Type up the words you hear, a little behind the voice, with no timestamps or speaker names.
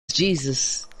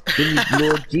Jesus. Give me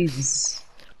Lord Jesus.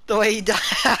 The way he died.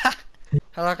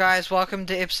 Hello guys, welcome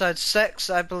to episode 6,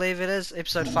 I believe it is.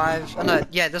 Episode 5. Oh, no,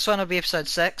 yeah, this one will be episode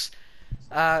 6.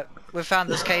 We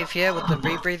found this cave here with the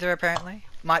rebreather apparently.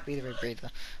 Might be the rebreather.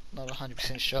 Not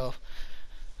 100% sure.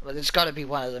 But there's got to be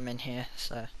one of them in here,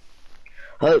 so.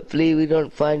 Hopefully we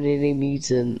don't find any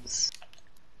mutants.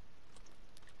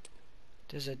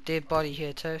 There's a dead body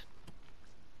here too.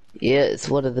 Yeah, it's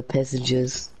one of the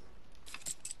passengers.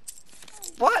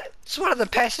 What? It's one of the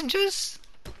passengers?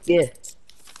 Yeah.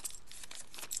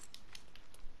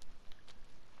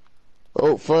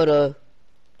 Oh, photo.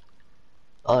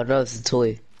 Oh no, it's a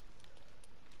toy.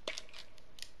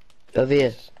 Over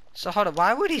here. So hold on,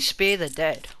 why would he spare the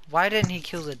dead? Why didn't he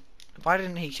kill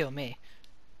me?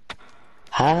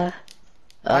 Huh?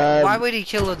 Why would he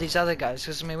kill all these other guys?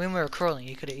 Because I mean, when we were crawling,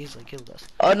 he could have easily killed us.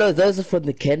 Oh no, those are from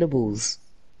the cannibals.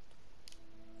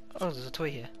 Oh, there's a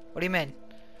toy here. What do you mean?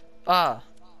 Ah.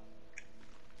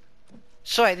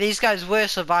 Sorry, these guys were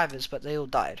survivors, but they all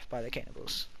died by the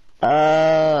cannibals.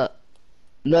 No,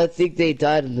 I think they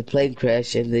died in the plane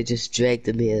crash and they just dragged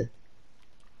them here.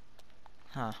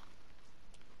 Huh.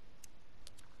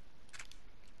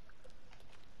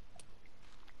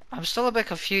 I'm still a bit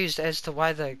confused as to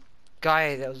why the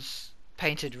guy that was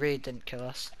painted red didn't kill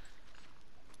us.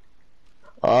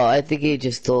 Oh, I think he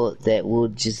just thought that we'll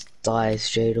just die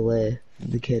straight away from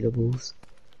the cannibals.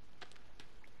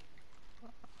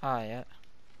 Oh, yeah.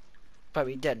 But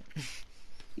we didn't.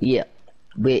 Yeah.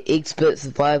 We're expert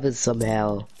survivors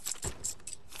somehow.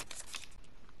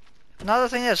 Another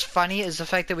thing that's funny is the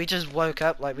fact that we just woke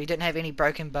up, like we didn't have any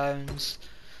broken bones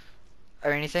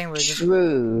or anything.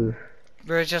 True.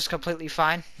 We're just completely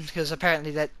fine, because apparently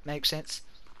that makes sense.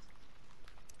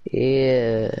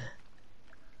 Yeah.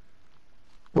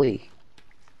 Wait.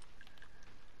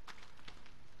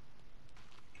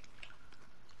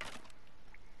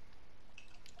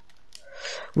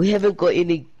 We haven't got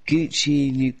any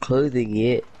Gucci new clothing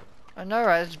yet. I know,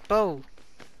 right? It's Bo.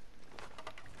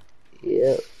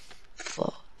 Yeah.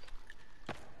 Fuck.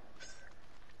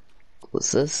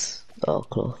 What's this? Oh,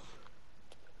 cloth.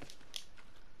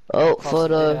 Oh,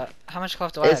 photo. How much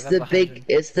cloth do I have?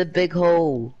 It's the big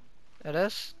hole. It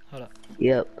is? Hold up.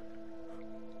 Yep.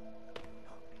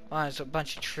 Oh, there's a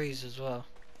bunch of trees as well.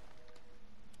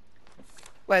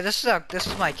 Wait, this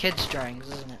is my kid's drawings,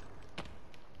 isn't it?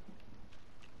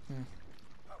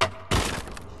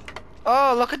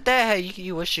 Oh, look at that! Hey,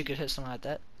 you wish you could hit something like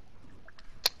that.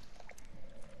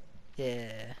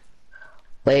 Yeah.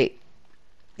 Wait.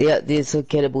 Yeah, there's some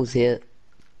cannibals here.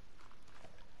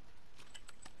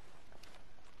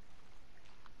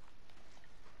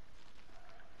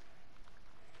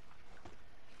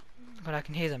 But I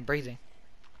can hear them breathing.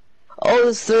 Oh,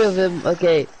 there's 3 of them.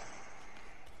 Okay.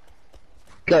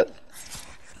 Go.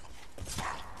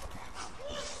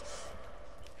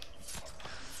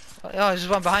 Oh, there's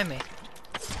one behind me.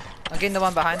 I'm getting the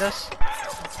one behind us.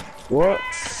 What?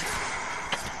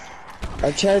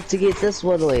 I'm trying to get this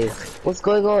one away. What's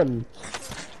going on?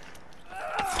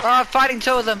 Oh, I'm fighting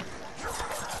 2 of them.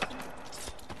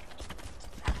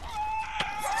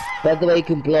 By the way, you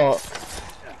can block.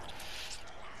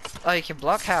 Oh, you can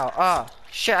block? How? Oh,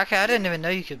 shit, okay, I didn't even know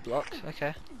you could block.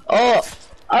 Okay. Oh!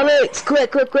 Alex,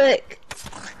 quick, quick, quick!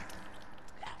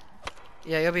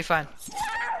 Yeah, you'll be fine.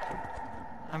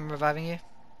 I'm reviving you.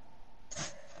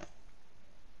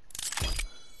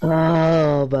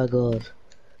 Oh my god.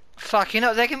 Fuck, you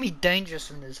know, they can be dangerous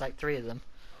when there's like 3 of them.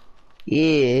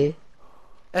 Yeah.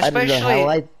 Especially, I don't know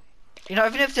how you know,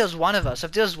 even if there was one of us,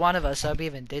 that'd be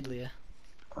even deadlier.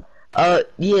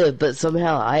 yeah, but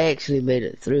somehow I actually made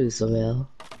it through somehow.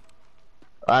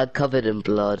 I covered in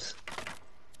blood.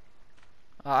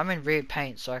 Oh, I'm in red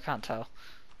paint, so I can't tell.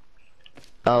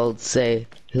 I'll say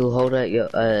he'll hold out your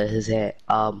his hand,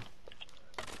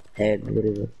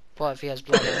 whatever. What if he has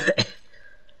blood on it?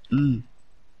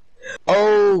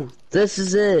 Oh, this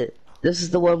is it. This is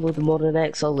the one with the modern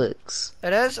axe, Alex.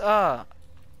 It is? Oh.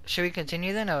 Should we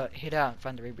continue then, or head out and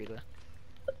find the rebreather?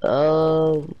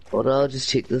 Or I'll just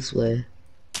check this way.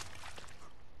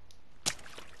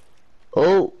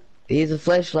 Oh, here's a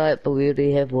flashlight, but we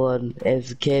already have one, and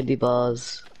some candy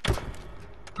bars.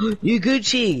 New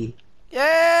Gucci!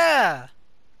 Yeah!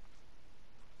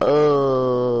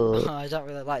 Oh. I don't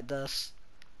really like this.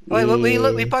 Wait,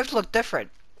 yeah. We both look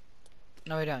different.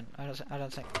 No, we don't. I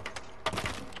don't think.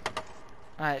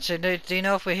 Alright, so do you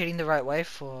know if we're heading the right way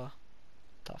for...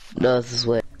 No, it's this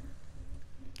way.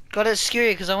 God, it's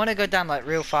scary because I want to go down like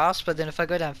real fast, but then if I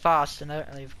go down fast, then I don't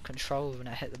really have control when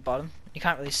I hit the bottom. You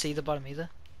can't really see the bottom either.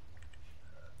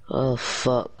 Oh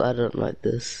fuck, I don't like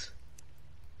this.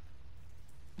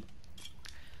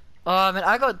 Oh man,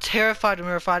 I got terrified when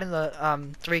we were fighting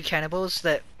the three cannibals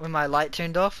that when my light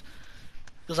turned off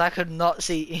because I could not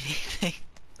see anything.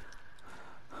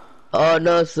 Oh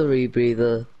no, it's the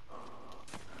rebreather.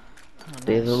 Oh,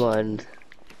 Never nice. mind.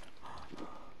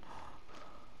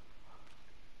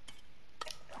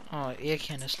 Oh, air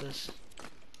canisters.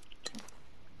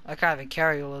 I can't even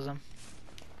carry all of them.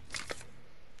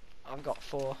 I've got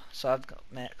 4, so I've got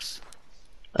max.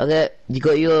 Okay, you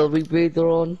got your rebreather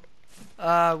on?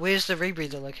 Where's the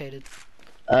rebreather located?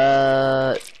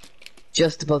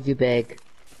 Just above your bag.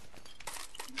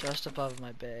 Just above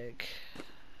my bag.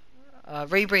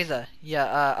 Rebreather.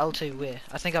 Yeah, L2 where?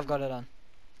 I think I've got it on.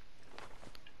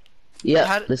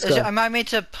 Yeah, let's go. Am I meant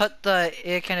to put the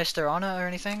air canister on it or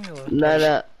anything? Or No,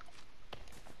 no.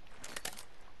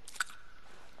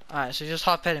 Alright, so just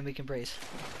hop in and we can breathe.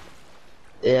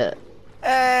 Yeah.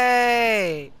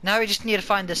 Hey! Now we just need to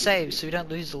find the save so we don't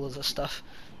lose all of this stuff.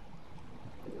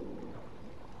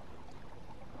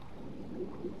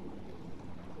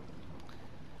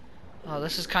 Oh,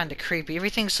 this is kind of creepy.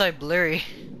 Everything's so blurry.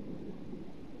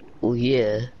 Oh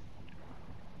yeah.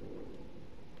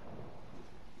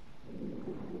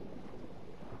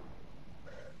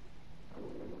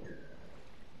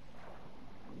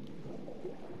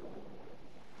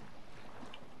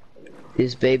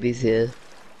 There's babies here.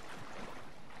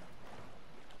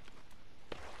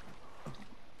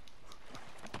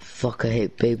 Fuck, I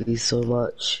hate babies so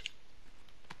much.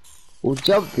 We'll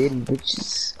jump in,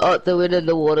 bitches. Oh, they went in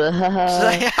the water, haha.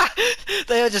 So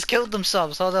they all just killed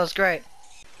themselves. Oh, that was great.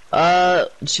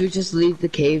 Should we just leave the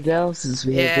cave now since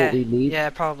we have what we need? Yeah,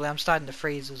 probably. I'm starting to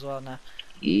freeze as well now.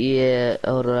 Yeah,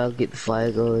 hold on, I'll get the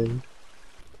fire going.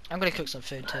 I'm gonna cook some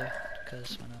food too,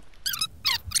 because why not?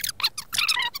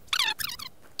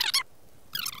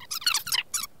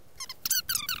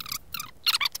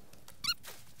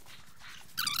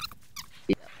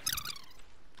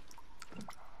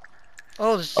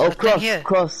 Oh, there's a thing here.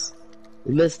 Cross.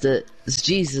 We missed it. It's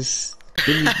Jesus.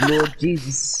 We need Lord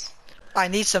Jesus. I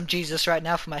need some Jesus right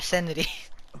now for my sanity.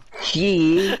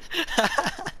 Yeah.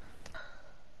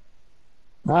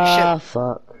 Ah,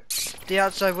 fuck. The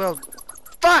outside world.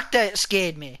 Fuck, that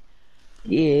scared me.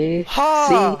 Yeah.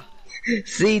 Ha!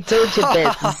 See, told you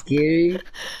that's scary.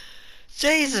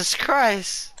 Jesus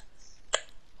Christ.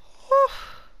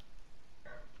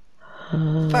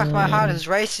 Fuck, my heart is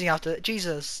racing after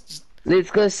Jesus.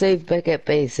 Let's go save back at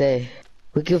base, eh?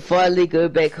 We can finally go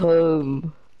back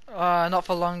home. Not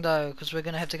for long though, because we're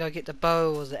gonna have to go get the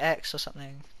bow or the axe or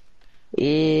something.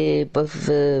 Yeah, both of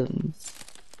them.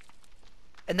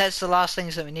 And that's the last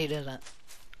things that we need, isn't it?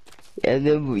 And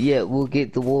then, yeah, we'll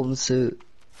get the warm suit.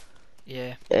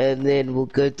 Yeah. And then we'll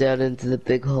go down into the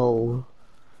big hole.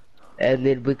 And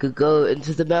then we could go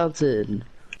into the mountain.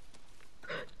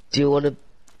 Do you want to...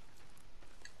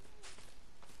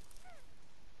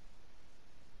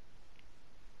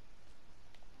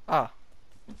 Oh.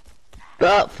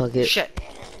 Ah, fuck it. Shit.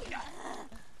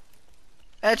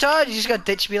 It's alright, you just gonna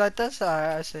ditch me like this?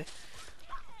 Alright, I see.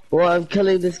 Well, I'm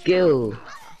killing this girl.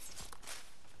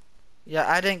 Yeah,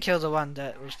 I didn't kill the one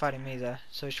that was fighting me there,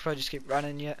 so we should probably just keep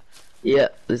running yet. Yeah,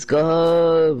 let's go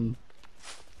home.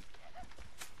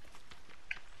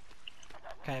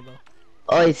 Cannibal.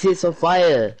 Oh, he sets on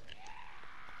fire.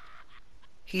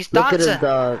 He's Look dancing! at him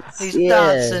dance. He's Yeah.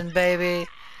 dancing, baby!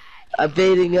 I'm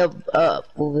beating up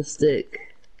with a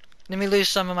stick. Let me lose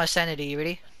some of my sanity, you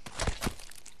ready?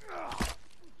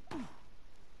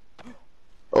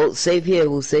 Oh, save here,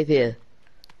 we'll save here.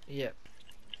 Yep.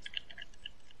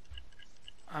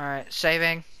 Alright,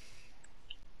 saving.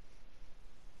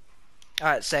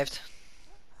 Alright, saved.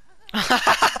 Oh,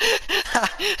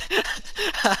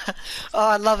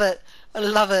 I love it. I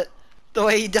love it. The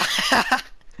way he died.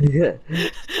 Yeah.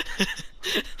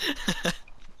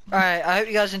 Alright, I hope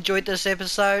you guys enjoyed this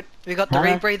episode. We got the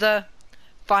rebreather.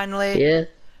 Finally. Yeah.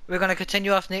 We're gonna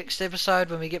continue off next episode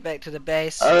when we get back to the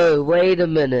base. Oh, wait a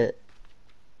minute.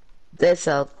 That's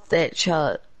that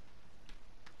chart.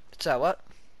 Is that what?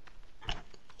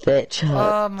 That chart.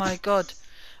 Oh my god.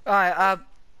 Alright,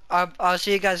 I'll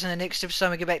see you guys in the next episode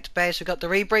when we get back to base. We got the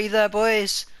rebreather,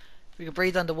 boys. We can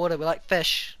breathe underwater. We're like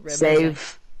fish. We're amazing.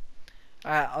 Save.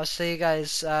 Alright, I'll see you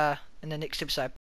guys in the next episode.